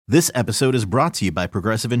This episode is brought to you by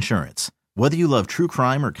Progressive Insurance. Whether you love true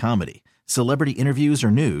crime or comedy, celebrity interviews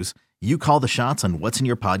or news, you call the shots on what's in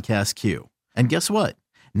your podcast queue. And guess what?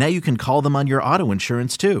 Now you can call them on your auto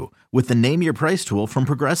insurance too with the Name Your Price tool from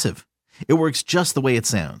Progressive. It works just the way it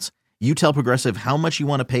sounds. You tell Progressive how much you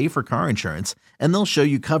want to pay for car insurance, and they'll show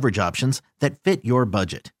you coverage options that fit your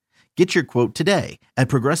budget. Get your quote today at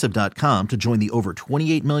Progressive.com to join the over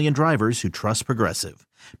 28 million drivers who trust Progressive.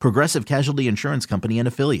 Progressive Casualty Insurance Company and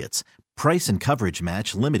Affiliates. Price and coverage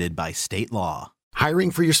match limited by state law. Hiring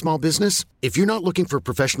for your small business? If you're not looking for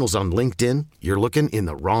professionals on LinkedIn, you're looking in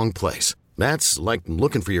the wrong place. That's like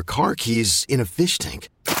looking for your car keys in a fish tank.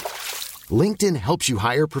 LinkedIn helps you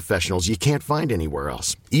hire professionals you can't find anywhere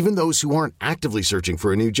else, even those who aren't actively searching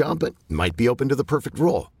for a new job but might be open to the perfect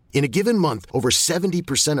role. In a given month, over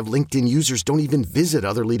 70% of LinkedIn users don't even visit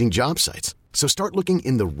other leading job sites. So start looking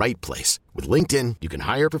in the right place. With LinkedIn, you can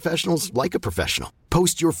hire professionals like a professional.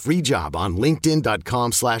 Post your free job on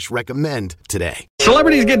linkedin.com/recommend today.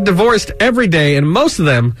 Celebrities get divorced every day, and most of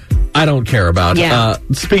them I don't care about. Yeah.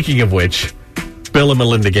 Speaking of which, Bill and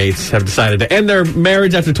Melinda Gates have decided to end their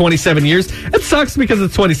marriage after 27 years. It sucks because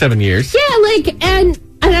it's 27 years. Yeah, and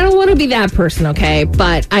I don't want to be that person, okay?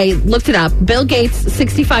 But I looked it up. Bill Gates,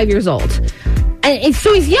 65 years old. And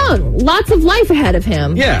so he's young. Lots of life ahead of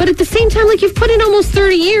him. Yeah. But at the same time, like, you've put in almost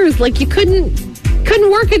 30 years. Like, you couldn't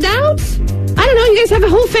work it out? I don't know. You guys have a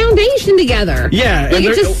whole foundation together. Yeah. Like,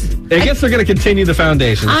 I guess they're going to continue the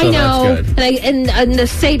foundation. I so know. That's good. And the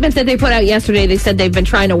statement that they put out yesterday, they said they've been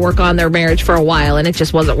trying to work on their marriage for a while, and it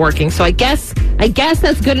just wasn't working. So I guess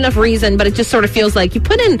that's good enough reason, but it just sort of feels like you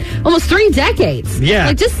put in almost 3 decades. Yeah.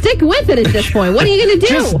 Like, just stick with it at this point. What are you going to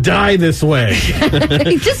do? Just die this way.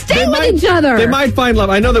 Just stay with each other. They might find love.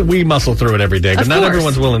 I know that we muscle through it every day, but not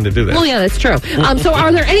everyone's willing to do that. Well, yeah, that's true. So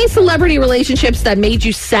are there any celebrity relationships that made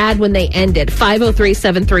you sad when they ended?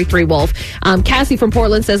 503-733-WOLF. Cassie from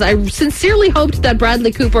Portland says, I sincerely hoped that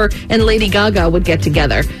Bradley Cooper and Lady Gaga would get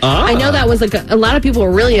together. I know that was a lot of people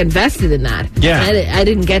were really invested in that. Yeah. I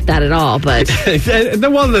didn't get that at all, but... The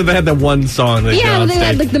one that they had the one song. That they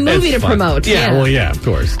had like the movie to promote. Yeah, well, yeah, of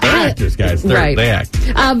course. They're actors, guys. Right. They act.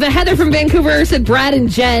 But Heather from Vancouver said Brad and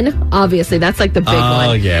Jen. Obviously, that's like the big one.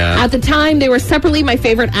 Oh, yeah. At the time, they were separately my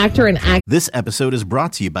favorite actor and actress. This episode is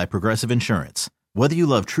brought to you by Progressive Insurance. Whether you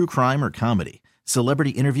love true crime or comedy,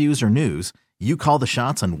 celebrity interviews or news, you call the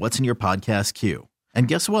shots on what's in your podcast queue. And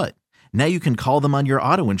guess what? Now you can call them on your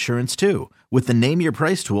auto insurance too with the Name Your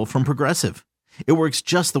Price tool from Progressive. It works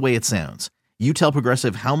just the way it sounds. You tell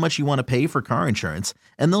Progressive how much you want to pay for car insurance,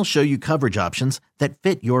 and they'll show you coverage options that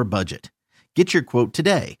fit your budget. Get your quote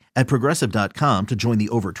today at Progressive.com to join the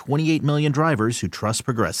over 28 million drivers who trust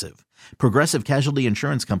Progressive. Progressive Casualty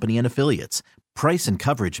Insurance Company and Affiliates. Price and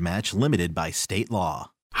coverage match limited by state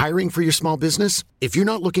law. Hiring for your small business? If you're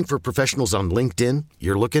not looking for professionals on LinkedIn,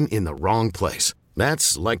 you're looking in the wrong place.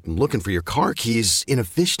 That's like looking for your car keys in a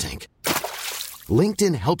fish tank.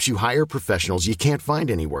 LinkedIn helps you hire professionals you can't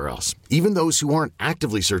find anywhere else, even those who aren't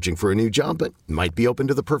actively searching for a new job but might be open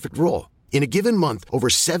to the perfect role. In a given month, over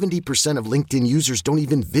 70% of LinkedIn users don't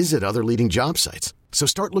even visit other leading job sites. So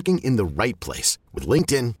start looking in the right place. With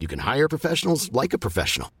LinkedIn, you can hire professionals like a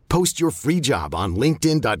professional. Post your free job on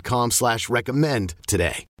linkedin.com/recommend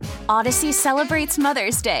today. Odyssey celebrates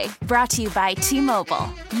Mother's Day, brought to you by T-Mobile.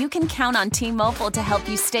 You can count on T-Mobile to help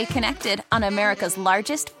you stay connected on America's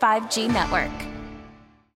largest 5G network.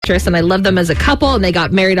 And I love them as a couple, and they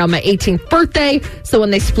got married on my 18th birthday. So when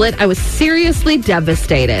they split, I was seriously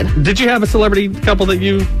devastated. Did you have a celebrity couple that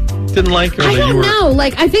you didn't like? Or I don't know.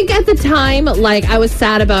 Like, I think at the time, like, I was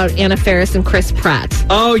sad about Anna Faris and Chris Pratt.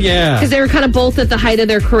 Oh, yeah. Because they were kind of both at the height of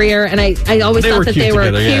their career, and I always thought that they were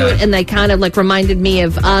together, cute, and they kind of, like, reminded me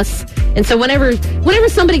of us. And so whenever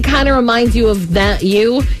somebody kind of reminds you of that,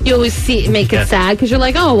 you always make it sad, because you're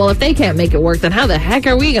like, oh, well, if they can't make it work, then how the heck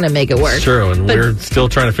are we going to make it work? It's true, and we're still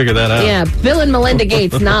trying to figure that out. Yeah, Bill and Melinda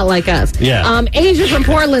Gates, not like us. Yeah. Asia from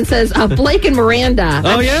Portland says, Blake and Miranda.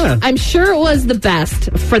 I'm sure it was the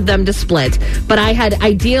best for them to split, but I had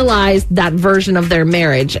idealized that version of their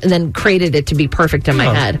marriage and then created it to be perfect in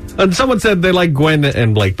my head. And someone said they like Gwen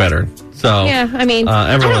and Blake better. So yeah, I mean,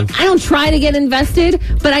 everyone. I don't try to get invested,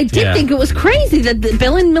 but I did think it was crazy that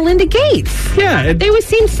Bill and Melinda Gates. Yeah, they would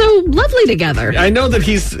seem so lovely together. I know that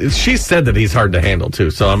she said that he's hard to handle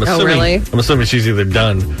too. So I'm assuming. Oh, really? I'm assuming she's either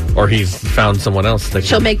done or he's found someone else.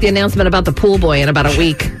 She'll make the announcement about the pool boy in about a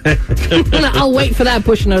week. I'll wait for that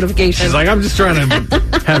push notification. She's like, I'm just trying to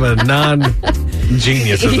have a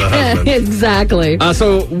non-genius as a husband. Exactly.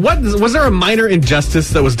 So, was there a minor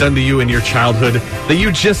injustice that was done to you in your childhood that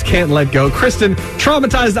you just can't let go? Kristen,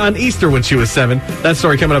 traumatized on Easter when she was 7. That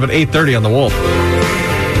story coming up at 8:30 on The Wolf.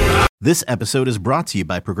 This episode is brought to you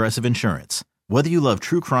by Progressive Insurance. Whether you love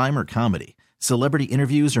true crime or comedy, celebrity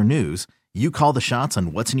interviews or news, you call the shots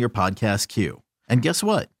on what's in your podcast queue. And guess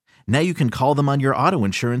what? Now you can call them on your auto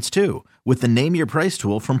insurance too with the Name Your Price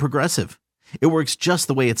tool from Progressive. It works just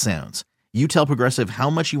the way it sounds. You tell Progressive how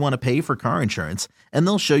much you want to pay for car insurance, and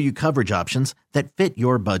they'll show you coverage options that fit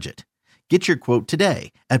your budget. Get your quote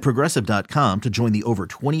today at Progressive.com to join the over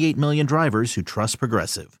 28 million drivers who trust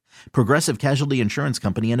Progressive. Progressive Casualty Insurance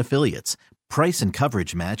Company and Affiliates. Price and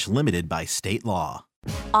coverage match limited by state law.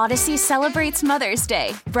 Odyssey celebrates Mother's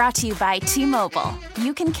Day, brought to you by T-Mobile.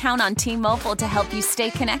 You can count on T-Mobile to help you stay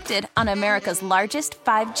connected on America's largest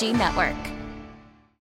 5G network.